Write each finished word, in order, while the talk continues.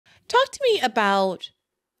Talk to me about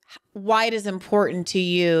why it is important to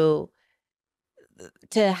you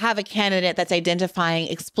to have a candidate that's identifying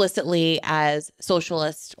explicitly as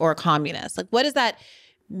socialist or communist. Like, what does that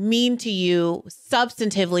mean to you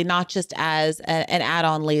substantively, not just as an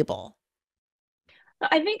add-on label?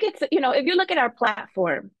 I think it's, if you look at our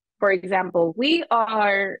platform, for example, we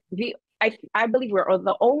are I believe we're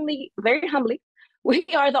the only, very humbly, we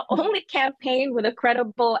are the only campaign with a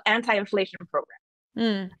credible anti-inflation program.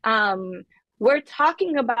 Mm. We're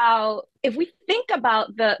talking about, if we think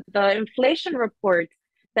about the inflation reports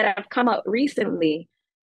that have come out recently,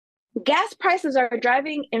 gas prices are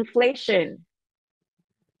driving inflation,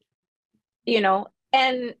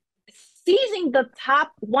 and seizing the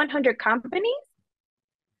top 100 companies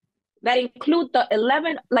that include the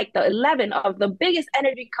 11 of the biggest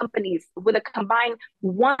energy companies with a combined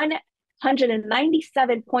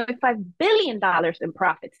 $197.5 billion in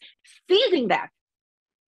profits. Seizing that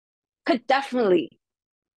could definitely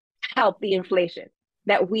help the inflation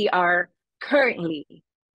that we are currently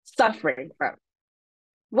suffering from.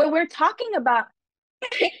 When we're talking about,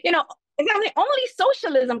 only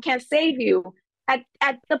socialism can save you at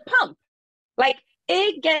the pump. Like,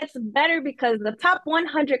 it gets better because the top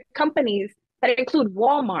 100 companies that include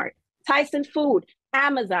Walmart, Tyson Food,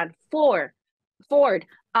 Amazon, Ford,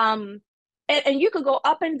 and you could go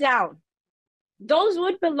up and down. Those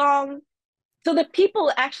would belong to the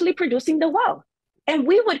people actually producing the wealth. And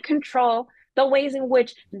we would control the ways in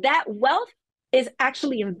which that wealth is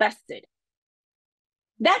actually invested.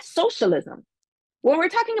 That's socialism. When we're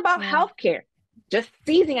talking about healthcare, just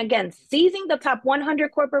seizing the top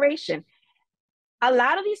 100 corporation. A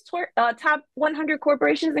lot of these top 100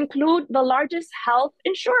 corporations include the largest health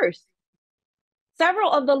insurers,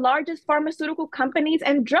 several of the largest pharmaceutical companies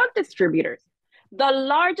and drug distributors, the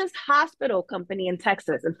largest hospital company in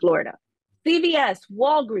Texas and Florida, CVS,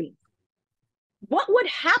 Walgreens. What would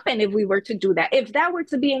happen if we were to do that? If that were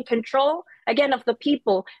to be in control, again, of the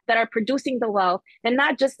people that are producing the wealth and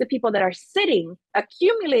not just the people that are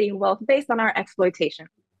accumulating wealth based on our exploitation.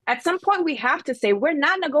 At some point, we have to say, we're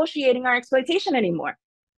not negotiating our exploitation anymore.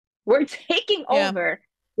 We're taking over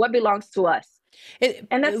what belongs to us.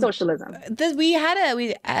 And that's socialism. We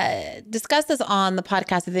discussed this on the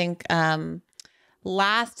podcast, I think,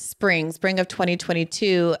 last spring of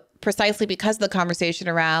 2022, precisely because of the conversation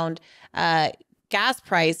around gas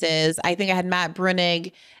prices. I think I had Matt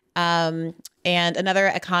Brunig and another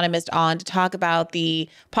economist on to talk about the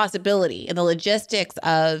possibility and the logistics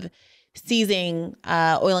of seizing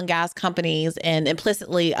oil and gas companies and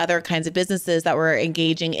implicitly other kinds of businesses that were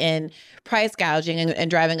engaging in price gouging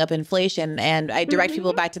and driving up inflation. And I direct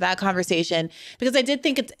people back to that conversation because I did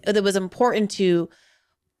think it was important it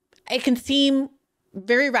can seem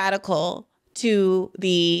very radical to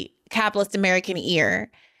the capitalist American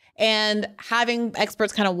ear. And having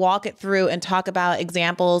experts kind of walk it through and talk about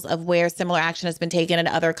examples of where similar action has been taken in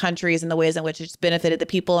other countries and the ways in which it's benefited the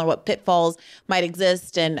people and what pitfalls might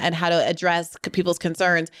exist and how to address people's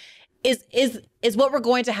concerns is what we're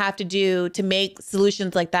going to have to do to make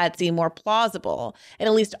solutions like that seem more plausible and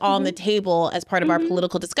at least on the table as part of our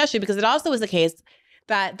political discussion. Because it also is the case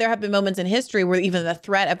that there have been moments in history where even the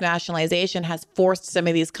threat of nationalization has forced some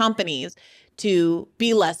of these companies to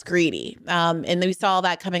be less greedy. And we saw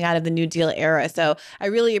that coming out of the New Deal era. So I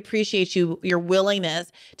really appreciate your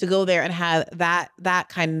willingness to go there and have that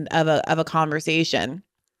kind of a conversation.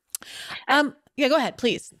 Go ahead,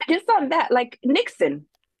 please. Just on that, like Nixon,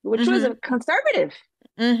 which was a conservative.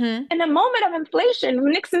 In a moment of inflation,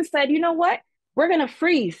 Nixon said, you know what? We're going to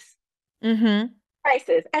freeze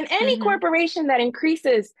prices. And any corporation that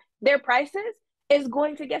increases their prices is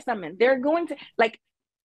going to get something. They're going to,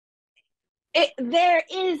 there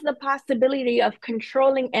is the possibility of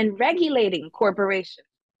controlling and regulating corporations.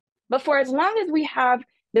 But for as long as we have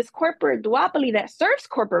this corporate duopoly that serves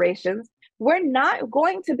corporations, we're not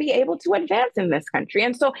going to be able to advance in this country.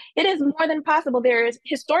 And so it is more than possible. There is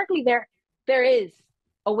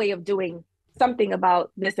a way of doing something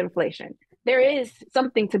about this inflation. There is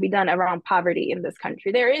something to be done around poverty in this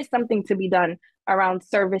country. There is something to be done around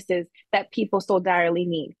services that people so direly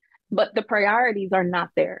need. But the priorities are not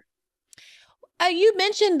there. You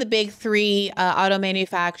mentioned the big three auto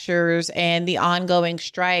manufacturers and the ongoing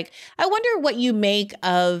strike. I wonder what you make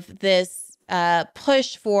of this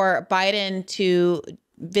push for Biden to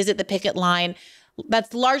visit the picket line.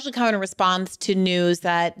 That's largely come in response to news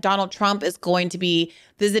that Donald Trump is going to be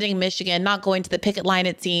visiting Michigan, not going to the picket line,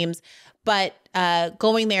 it seems, but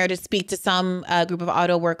going there to speak to some group of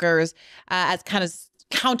auto workers as kind of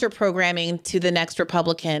counter-programming to the next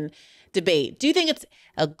Republican debate. Do you think it's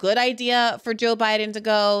a good idea for Joe Biden to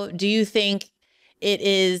go? Do you think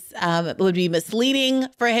it would be misleading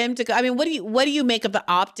for him to go. I mean, what do you make of the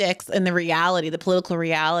optics and the reality, the political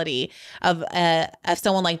reality of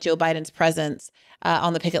someone like Joe Biden's presence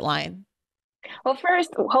on the picket line? Well,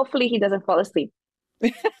 first, hopefully he doesn't fall asleep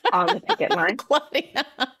on the picket line. Claudia.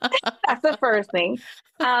 That's the first thing.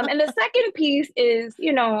 And the second piece is,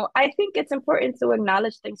 I think it's important to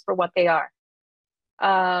acknowledge things for what they are.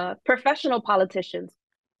 Professional politicians,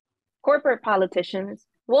 corporate politicians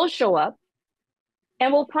will show up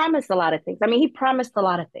and will promise a lot of things. I mean, he promised a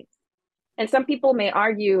lot of things. And some people may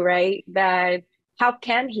argue, right, that how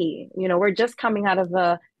can he? We're just coming out of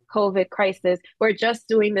the COVID crisis. We're just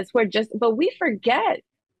doing this. But we forget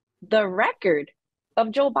the record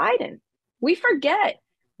of Joe Biden. We forget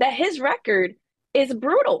that his record is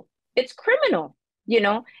brutal. It's criminal.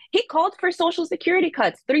 He called for Social Security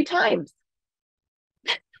cuts 3 times.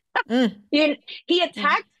 He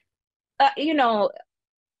attacked,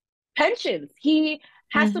 pensions. He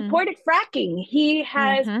has supported fracking. He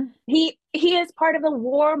has, he is part of the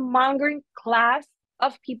warmongering class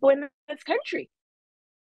of people in this country.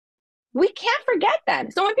 We can't forget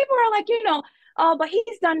that. So when people are like, oh, but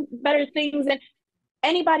he's done better things, and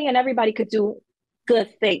anybody and everybody could do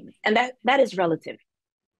good things. And that is relative.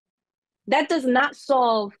 That does not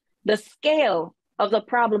solve the scale of the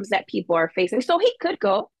problems that people are facing. So he could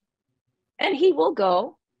go, and he will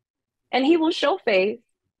go, and he will show face,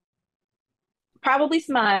 probably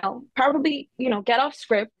smile, probably, get off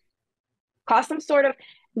script, cause some sort of,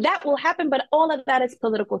 that will happen. But all of that is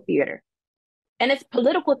political theater. And it's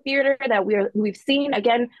political theater that we've seen,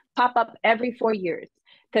 again, pop up every 4 years,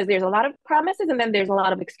 because there's a lot of promises and then there's a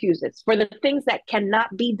lot of excuses for the things that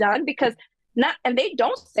cannot be done and they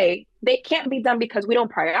don't say they can't be done because we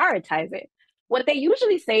don't prioritize it. What they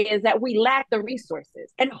usually say is that we lack the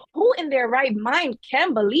resources. And who in their right mind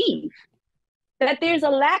can believe that there's a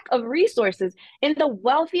lack of resources in the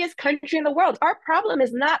wealthiest country in the world? Our problem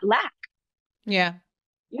is not lack. Yeah.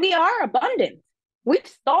 We are abundant. We've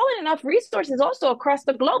stolen enough resources also across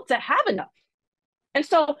the globe to have enough. And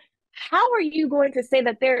so how are you going to say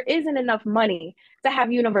that there isn't enough money to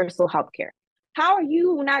have universal healthcare? How are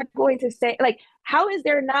you not going to say, how is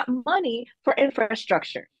there not money for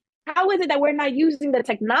infrastructure? How is it that we're not using the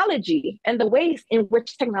technology and the ways in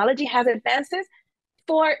which technology has advances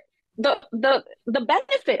for the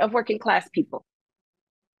benefit of working class people?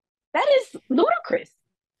 That is ludicrous.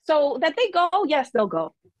 So that they go, yes, they'll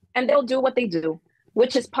go. And they'll do what they do,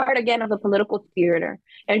 which is part, again, of the political theater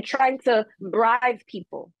and trying to bribe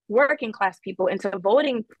people, working class people, into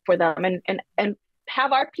voting for them and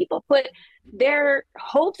have our people put their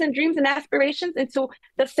hopes and dreams and aspirations into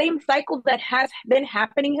the same cycle that has been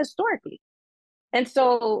happening historically. And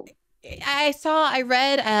so I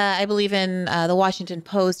read, I believe in the Washington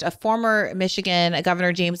Post, a former Michigan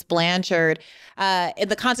Governor James Blanchard, in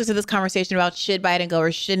the context of this conversation about should Biden go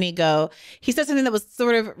or shouldn't he go, he said something that was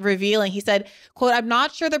sort of revealing. He said, quote, "I'm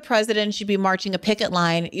not sure the president should be marching a picket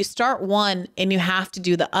line. You start one and you have to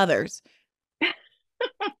do the others."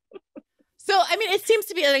 So, I mean, it seems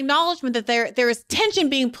to be an acknowledgement that there is tension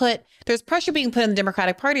being put, there's pressure being put in the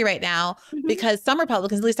Democratic Party right now, because some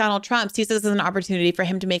Republicans, at least Donald Trump, sees this as an opportunity for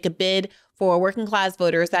him to make a bid for working class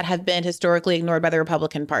voters that have been historically ignored by the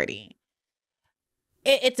Republican Party.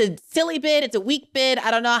 It's a silly bid. It's a weak bid.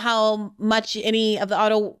 I don't know how much any of the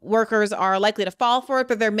auto workers are likely to fall for it,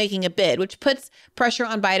 but they're making a bid, which puts pressure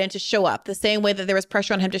on Biden to show up the same way that there was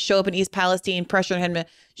pressure on him to show up in East Palestine, pressure on him to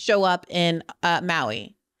show up in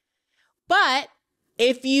Maui. But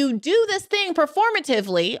if you do this thing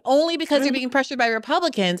performatively only because you're being pressured by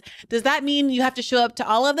Republicans, does that mean you have to show up to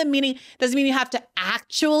all of them? Meaning, does it mean you have to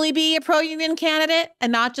actually be a pro-union candidate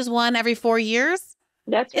and not just one every 4 years?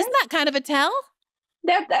 That's right. Isn't that kind of a tell?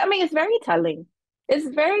 It's very telling. It's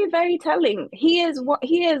very, very telling. He is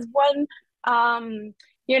one,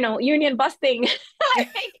 union busting.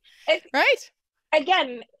 Right.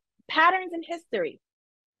 Again, patterns in history.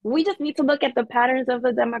 We just need to look at the patterns of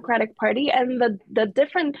the Democratic Party and the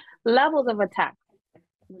different levels of attack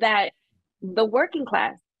that the working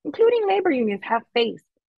class, including labor unions, have faced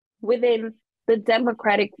within the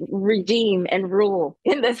Democratic regime and rule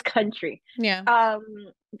in this country. Yeah.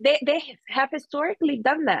 They have historically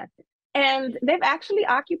done that. And they've actually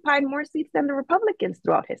occupied more seats than the Republicans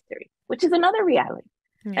throughout history, which is another reality.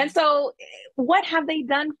 Yeah. And so what have they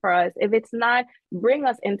done for us if it's not bring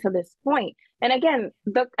us into this point? And again,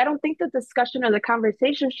 I don't think the discussion or the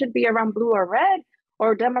conversation should be around blue or red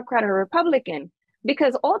or Democrat or Republican,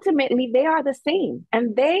 because ultimately they are the same.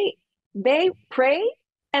 And they pray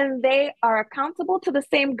and they are accountable to the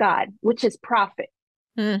same God, which is profit.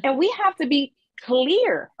 And we have to be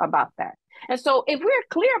clear about that. And so if we're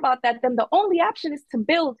clear about that, then the only option is to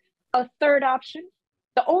build a third option.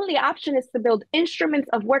 The only option is to build instruments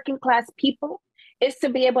of working class people, is to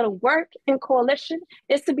be able to work in coalition,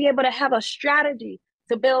 is to be able to have a strategy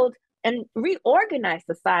to build and reorganize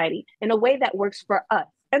society in a way that works for us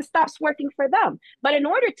and stops working for them. But in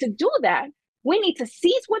order to do that, we need to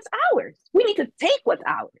seize what's ours. We need to take what's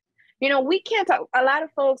ours. You know, we can't talk, a lot of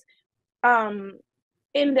folks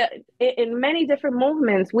in many different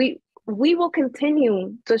movements, we will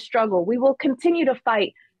continue to struggle. We will continue to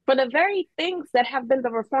fight for the very things that have been the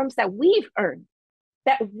reforms that we've earned,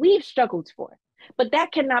 that we've struggled for. But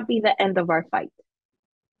that cannot be the end of our fight.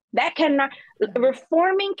 That cannot,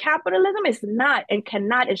 reforming capitalism is not and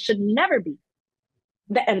cannot, it should never be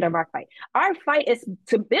the end of our fight. Our fight is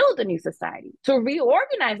to build a new society, to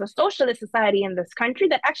reorganize a socialist society in this country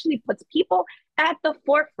that actually puts people at the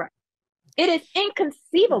forefront. It is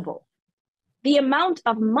inconceivable the amount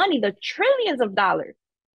of money, the trillions of dollars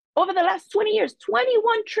over the last 20 years,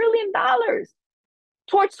 $21 trillion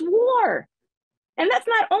towards war. And that's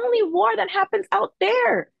not only war that happens out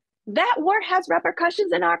there. That war has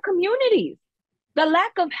repercussions in our communities. The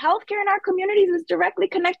lack of healthcare in our communities is directly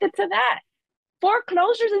connected to that.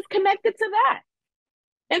 Foreclosures is connected to that.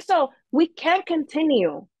 And so we can't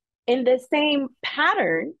continue in the same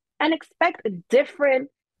pattern and expect different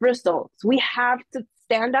results. We have to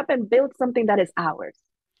stand up and build something that is ours.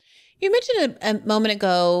 You mentioned a moment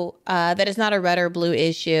ago that it's not a red or blue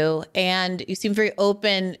issue, and you seem very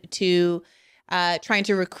open to trying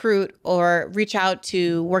to recruit or reach out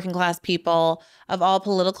to working class people of all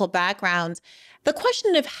political backgrounds. The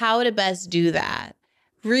question of how to best do that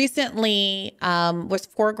recently was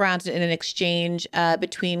foregrounded in an exchange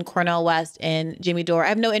between Cornel West and Jimmy Dore. I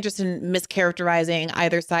have no interest in mischaracterizing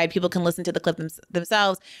either side. People can listen to the clip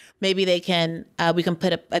themselves. Maybe we can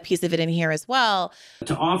put a piece of it in here as well.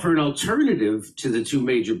 To offer an alternative to the two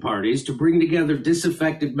major parties, to bring together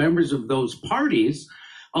disaffected members of those parties,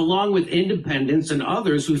 along with independents and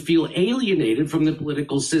others who feel alienated from the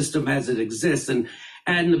political system as it exists.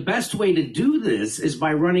 And the best way to do this is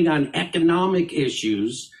by running on economic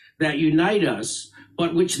issues that unite us,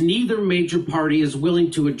 but which neither major party is willing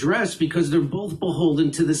to address because they're both beholden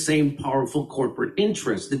to the same powerful corporate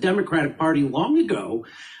interests. The Democratic Party long ago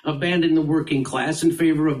abandoned the working class in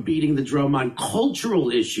favor of beating the drum on cultural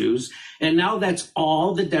issues, and now that's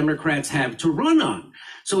all the Democrats have to run on.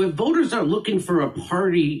 So if voters are looking for a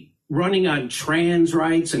party running on trans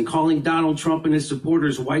rights and calling Donald Trump and his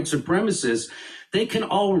supporters white supremacists, they can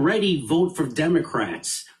already vote for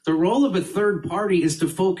Democrats. The role of a third party is to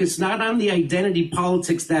focus not on the identity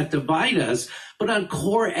politics that divide us, but on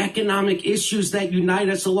core economic issues that unite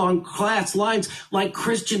us along class lines, like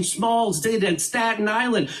Christian Smalls did at Staten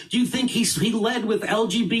Island. Do you think he led with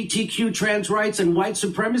LGBTQ trans rights and white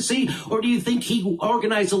supremacy, or do you think he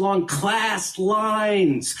organized along class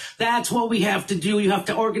lines? That's what we have to do. You have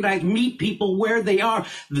to organize, meet people where they are.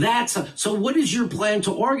 So what is your plan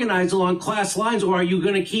to organize along class lines, or are you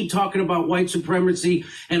going to keep talking about white supremacy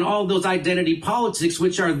and all those identity politics,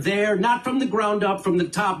 which are there, not from the ground up, from the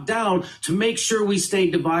top down, to make sure we stay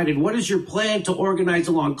divided? What is your plan to organize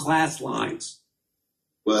along class lines?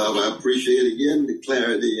 Well, I appreciate again the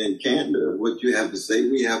clarity and candor of what you have to say.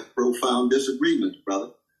 We have profound disagreements,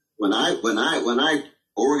 brother. When I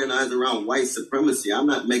organize around white supremacy, I'm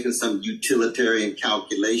not making some utilitarian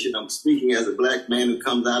calculation. I'm speaking as a black man who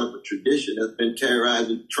comes out of a tradition that's been terrorized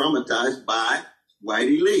and traumatized by white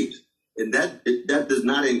elites. And that does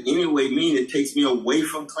not in any way mean it takes me away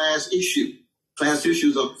from class issues. Class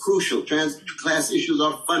issues are crucial. Class issues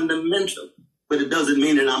are fundamental. But it doesn't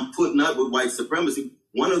mean that I'm putting up with white supremacy.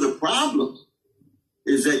 One of the problems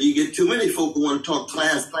is that you get too many folk who want to talk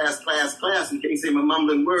class, and can't say a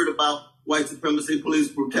mumbling word about white supremacy, police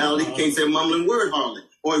brutality. Can't say a mumbling word hardly.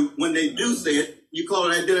 Or when they do say it, you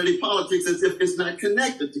call it identity politics as if it's not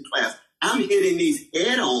connected to class. I'm hitting these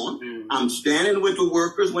head on. I'm standing with the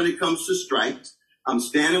workers when it comes to strikes. I'm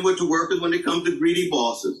standing with the workers when it comes to greedy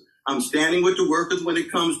bosses. I'm standing with the workers when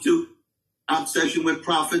it comes to obsession with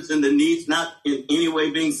profits and the needs not in any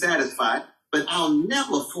way being satisfied. But I'll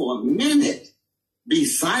never for a minute be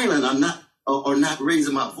silent or not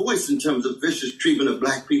raising my voice in terms of vicious treatment of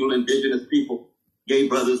black people, indigenous people, gay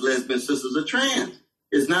brothers, lesbians, sisters, or trans.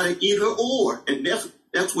 It's not an either or. And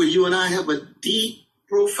that's where you and I have a deep,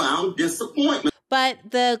 profound disappointment. But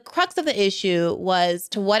the crux of the issue was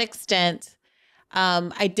to what extent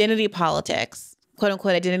identity politics, quote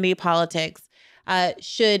unquote identity politics,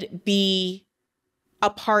 should be a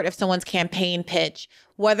part of someone's campaign pitch,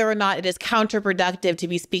 whether or not it is counterproductive to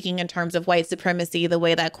be speaking in terms of white supremacy the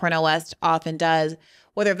way that Cornel West often does,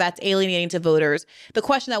 whether that's alienating to voters. The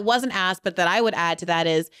question that wasn't asked, but that I would add to that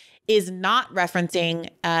is not referencing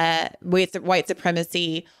white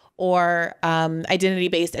supremacy or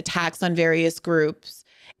identity-based attacks on various groups,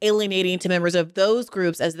 alienating to members of those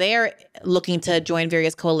groups as they're looking to join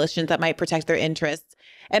various coalitions that might protect their interests.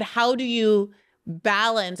 And how do you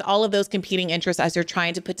balance all of those competing interests as you're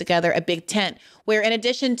trying to put together a big tent where, in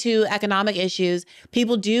addition to economic issues,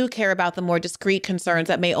 people do care about the more discrete concerns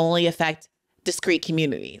that may only affect discrete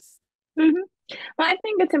communities? Mm-hmm. Well, I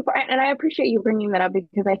think it's important, and I appreciate you bringing that up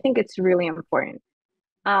because I think it's really important.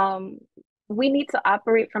 We need to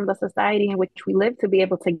operate from the society in which we live to be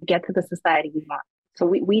able to get to the society we want. So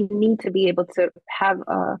we need to be able to have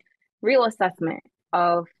a real assessment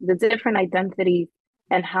of the different identities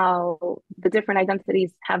and how the different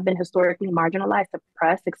identities have been historically marginalized,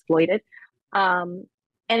 suppressed, exploited, and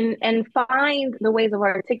find the ways of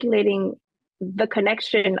articulating the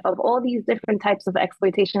connection of all these different types of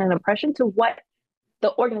exploitation and oppression to what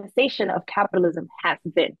the organization of capitalism has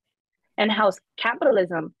been, and how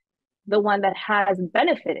capitalism, the one that has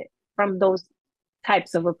benefited from those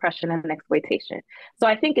types of oppression and exploitation. So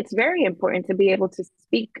I think it's very important to be able to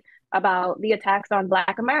speak about the attacks on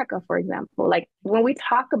Black America, for example. Like when we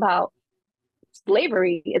talk about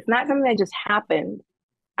slavery, it's not something that just happened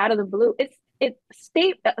out of the blue.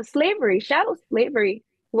 Slavery, shadow slavery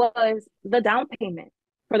was the down payment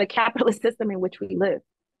for the capitalist system in which we live.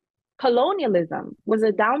 Colonialism was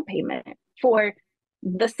a down payment for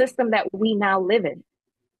the system that we now live in.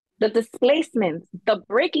 The displacements, the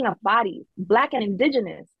breaking of bodies, Black and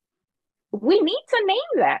Indigenous, we need to name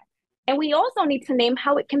that. And we also need to name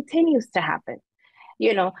how it continues to happen.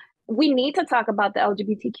 You know, we need to talk about the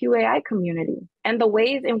LGBTQAI community and the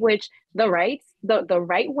ways in which the rights, the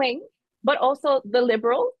right wing, but also the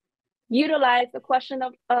liberals utilize the question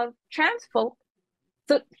of trans folk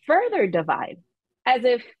to further divide, as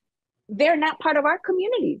if they're not part of our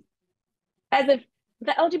communities, as if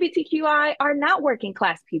the LGBTQI are not working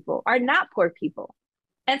class people, are not poor people.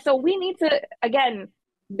 And so we need to, again,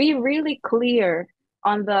 be really clear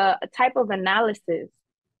on the type of analysis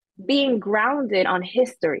being grounded on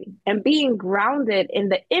history and being grounded in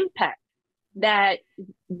the impact that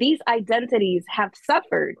these identities have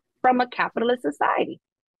suffered from a capitalist society.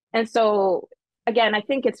 And so, again, I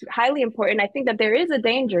think it's highly important. I think that there is a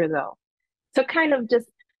danger, though, to kind of just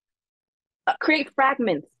create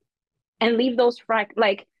fragments and leave those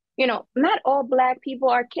not all Black people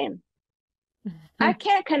are kin. Mm-hmm. I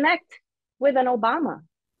can't connect with an Obama.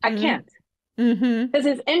 I can't. Because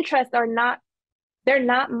his interests are not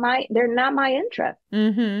my interest.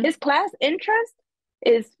 His class interest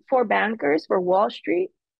is for bankers, for Wall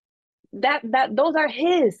Street. Those are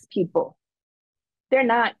his people. They're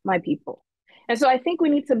not my people. And so I think we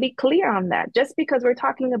need to be clear on that. Just because we're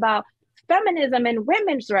talking about feminism and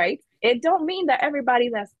women's rights, it don't mean that everybody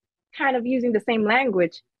that's kind of using the same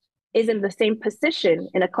language is in the same position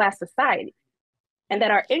in a class society, and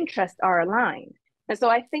that our interests are aligned. And so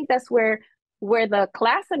I think that's where the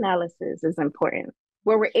class analysis is important,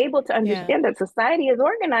 where we're able to understand that society is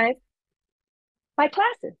organized by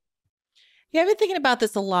classes. Yeah, I've been thinking about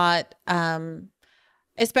this a lot,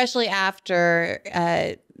 especially after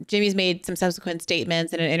Jimmy's made some subsequent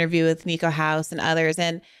statements in an interview with Nico House and others.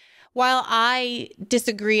 And while I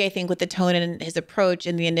disagree, I think, with the tone and his approach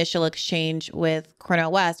in the initial exchange with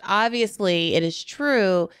Cornel West, obviously it is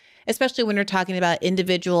true, especially when you're talking about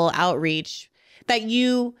individual outreach, that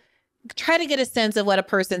you try to get a sense of what a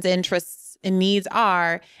person's interests and needs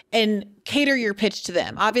are and cater your pitch to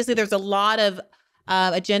them. Obviously, there's a lot of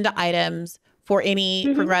agenda items for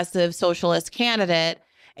any progressive socialist candidate.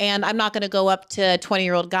 And I'm not going to go up to a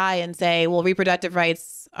 20-year-old guy and say, well, reproductive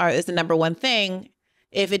rights is the number one thing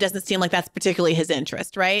if it doesn't seem like that's particularly his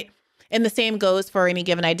interest, right? And the same goes for any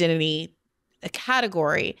given identity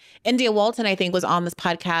category. India Walton, I think, was on this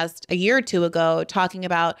podcast a year or two ago talking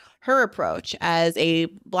about her approach as a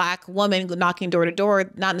Black woman knocking door to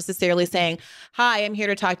door, not necessarily saying, hi, I'm here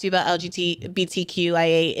to talk to you about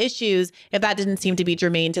LGBTQIA issues, if that didn't seem to be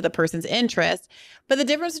germane to the person's interest. But the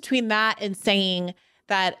difference between that and saying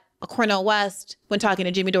that Cornel West, when talking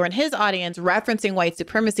to Jimmy Dore and his audience, referencing white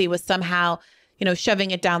supremacy was somehow, shoving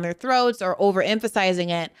it down their throats or overemphasizing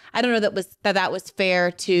it. I don't know that was fair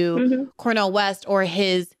to Cornel West or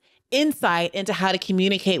his insight into how to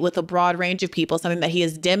communicate with a broad range of people, something that he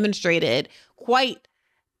has demonstrated quite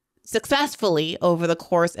successfully over the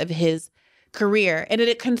course of his career. And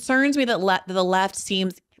it concerns me that the left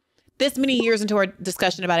seems, this many years into our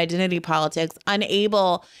discussion about identity politics,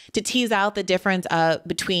 unable to tease out the difference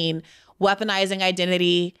between weaponizing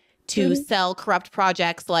identity to sell corrupt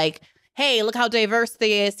projects like hey, look how diverse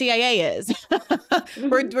the CIA is.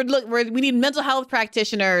 We need mental health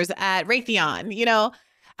practitioners at Raytheon, you know?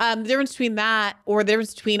 The difference between that or the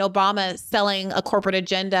difference between Obama selling a corporate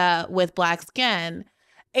agenda with Black skin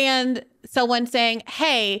and someone saying,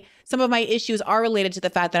 hey, some of my issues are related to the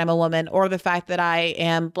fact that I'm a woman or the fact that I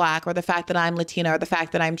am Black or the fact that I'm Latina or the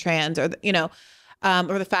fact that I'm trans or, you know,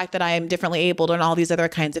 or the fact that I am differently abled and all these other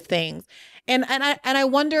kinds of things. And I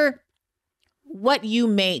wonder what you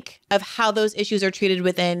make of how those issues are treated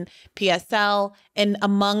within PSL and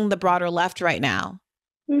among the broader left right now.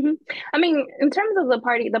 Mm-hmm. I mean, in terms of the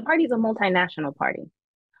party is a multinational party.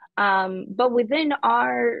 But within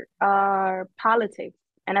our politics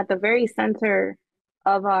and at the very center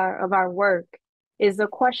of our work is the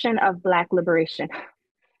question of Black liberation.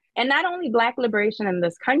 And not only Black liberation in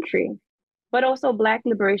this country, but also Black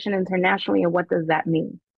liberation internationally. And what does that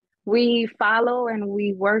mean? We follow and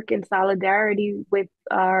we work in solidarity with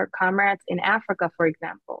our comrades in Africa, for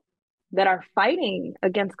example, that are fighting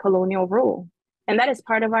against colonial rule. And that is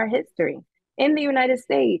part of our history. In the United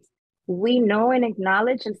States, we know and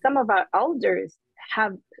acknowledge, and some of our elders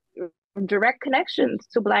have direct connections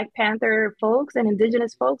to Black Panther folks and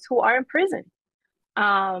Indigenous folks who are in prison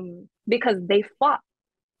because they fought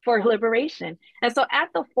for liberation. And so at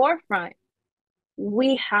the forefront,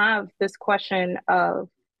 we have this question of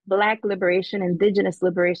Black liberation, Indigenous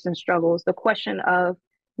liberation struggles, the question of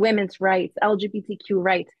women's rights, LGBTQ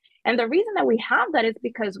rights. And the reason that we have that is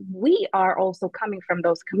because we are also coming from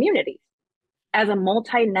those communities as a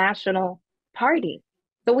multinational party.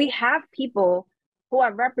 So we have people who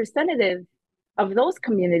are representatives of those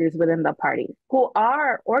communities within the party, who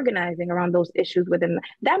are organizing around those issues within.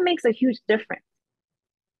 That makes a huge difference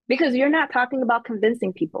because you're not talking about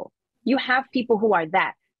convincing people. You have people who are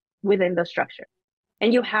that within the structure.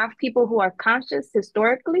 And you have people who are conscious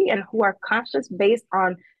historically and who are conscious based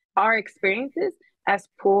on our experiences as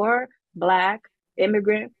poor, Black,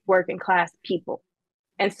 immigrant, working class people.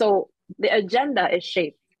 And so the agenda is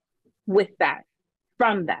shaped with that,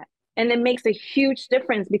 from that. And it makes a huge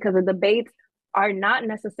difference because the debates are not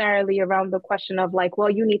necessarily around the question of like, well,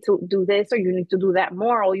 you need to do this or you need to do that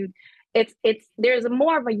more. Or there's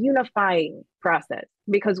more of a unifying process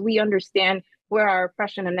because we understand where our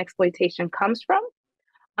oppression and exploitation comes from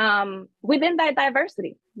within that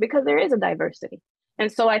diversity, because there is a diversity.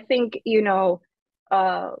 And so I think, you know,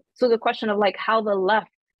 so the question of like how the left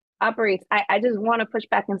operates, I just want to push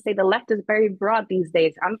back and say the left is very broad these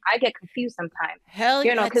days. I get confused sometimes. Hell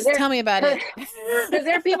yeah, tell me about it. Because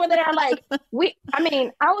there are people that are like, I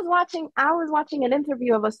was watching an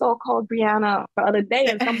interview of a so-called Briahna the other day,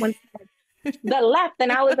 and someone said the left,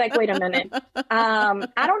 and I was like, wait a minute,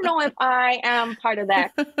 I don't know if I am part of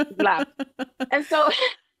that left, and so.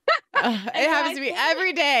 It happens to me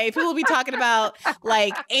every day. People will be talking about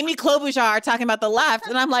like Amy Klobuchar talking about the left,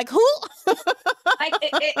 and I'm like, who? Like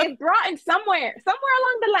it brought in somewhere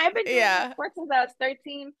along the line. I've been doing this work since I was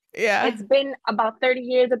 13. Yeah, it's been about 30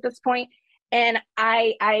 years at this point, and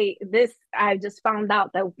I just found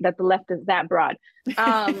out that the left is that broad.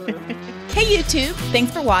 Hey YouTube,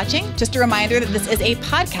 thanks for watching. Just a reminder that this is a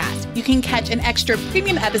podcast. You can catch an extra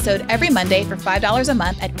premium episode every Monday for $5 a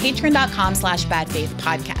month at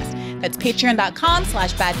patreon.com/badfaithpodcast. That's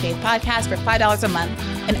patreon.com/badfaithpodcast for $5 a month,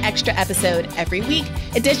 an extra episode every week.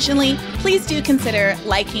 Additionally, please do consider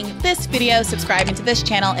liking this video, subscribing to this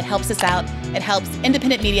channel. It helps us out. It helps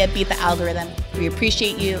independent media beat the algorithm. We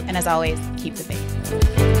appreciate you. And as always, keep the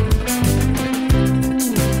faith.